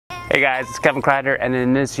Hey guys, it's Kreider, and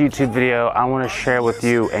in this YouTube video I want to share with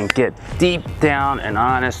you and get deep down and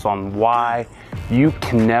honest on why you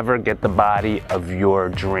can never get the body of your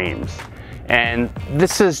dreams. And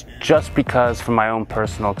this is just because from my own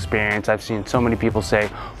personal experience, I've seen so many people say,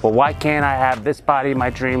 well, why can't I have this body of my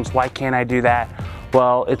dreams? Why can't I do that?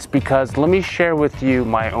 Well, it's because let me share with you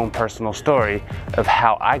my own personal story of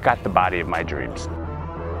how I got the body of my dreams.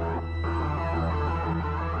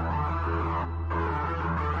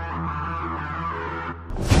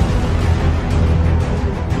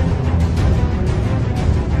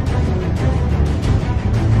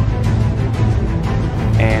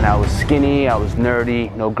 And I was skinny, I was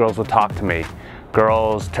nerdy, no girls would talk to me.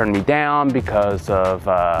 Girls turned me down because of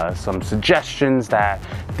some suggestions that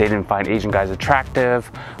they didn't find Asian guys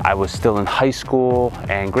attractive. I was still in high school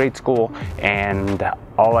and grade school, and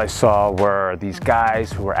all I saw were these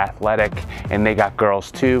guys who were athletic, and they got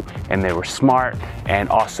girls too, and they were smart, and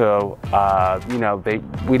also, you know,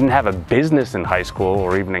 we didn't have a business in high school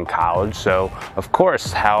or even in college, so of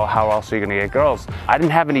course, how else are you gonna get girls? I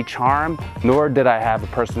didn't have any charm, nor did I have a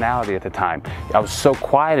personality at the time. I was so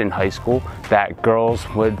quiet in high school that girls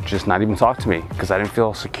would just not even talk to me because I didn't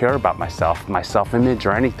feel secure about myself, my self-image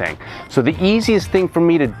or anything. So the easiest thing for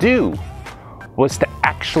me to do was to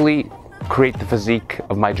actually create the physique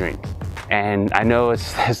of my dreams. And I know it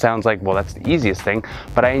sounds like, well, that's the easiest thing,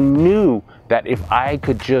 but I knew that if I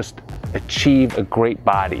could just achieve a great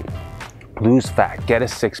body, lose fat, get a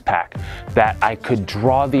six-pack, that I could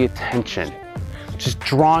draw the attention, just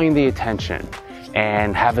drawing the attention,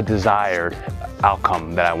 and have a desired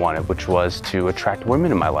outcome that I wanted, which was to attract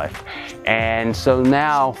women in my life. And so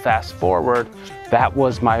now, fast forward, that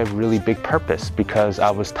was my really big purpose, because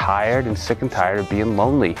I was tired and sick and tired of being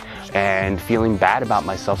lonely and feeling bad about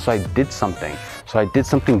myself. So I did something. So I did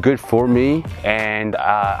something good for me, and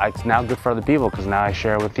it's now good for other people, because now I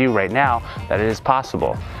share with you right now that it is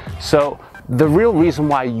possible. So the real reason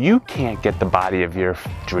why you can't get the body of your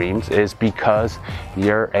dreams is because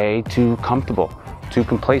you're too comfortable, too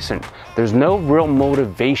complacent. There's no real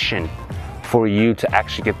motivation for you to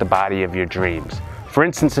actually get the body of your dreams. For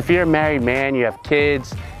instance, if you're a married man, you have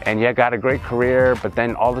kids, and you got a great career, but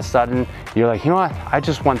then all of a sudden you're like, you know what, I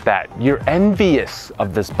just want that. You're envious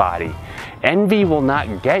of this body. Envy will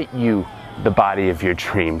not get you the body of your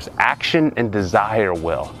dreams. Action and desire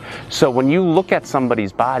will. So when you look at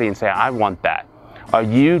somebody's body and say, I want that, are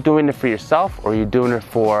you doing it for yourself, or are you doing it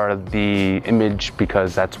for the image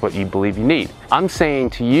because that's what you believe you need? I'm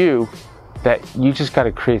saying to you that you just got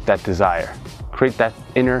to create that desire. Create that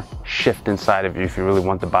inner shift inside of you if you really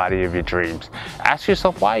want the body of your dreams. Ask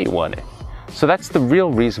yourself why you want it. So that's the real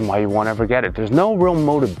reason why you won't ever get it. There's no real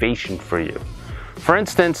motivation for you. For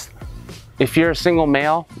instance, if you're a single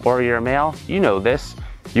male or you're a male, you know this.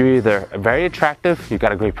 You're either very attractive, you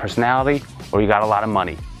got a great personality, or you got a lot of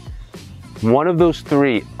money. One of those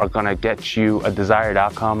three are gonna get you a desired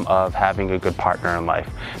outcome of having a good partner in life.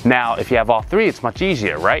 Now, if you have all three, it's much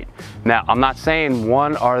easier, right? Now, I'm not saying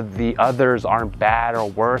one or the others aren't bad or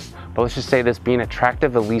worse, but let's just say this: being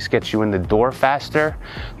attractive at least gets you in the door faster.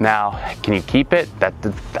 Now, can you keep it? That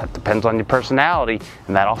depends on your personality,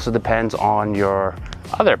 and that also depends on your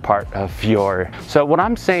other part of your... So what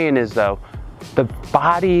I'm saying is, though, the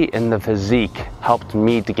body and the physique helped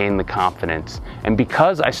me to gain the confidence. And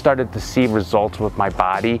because I started to see results with my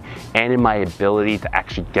body and in my ability to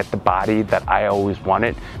actually get the body that I always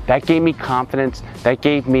wanted, that gave me confidence, that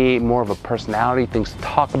gave me more of a personality, things to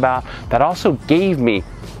talk about, that also gave me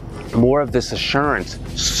more of this assurance,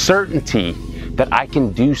 certainty that I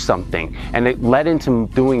can do something. And it led into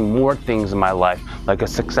doing more things in my life, like a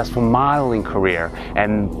successful modeling career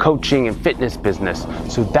and coaching and fitness business.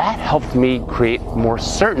 So that helped me create more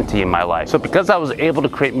certainty in my life. So because I was able to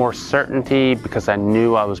create more certainty, because I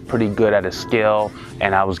knew I was pretty good at a skill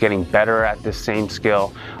and I was getting better at this same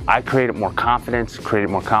skill, I created more confidence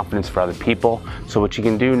for other people. So what you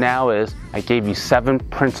can do now is, I gave you 7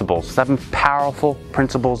 principles, 7 powerful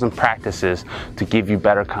principles and practices to give you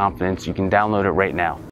better confidence. You can download it right now.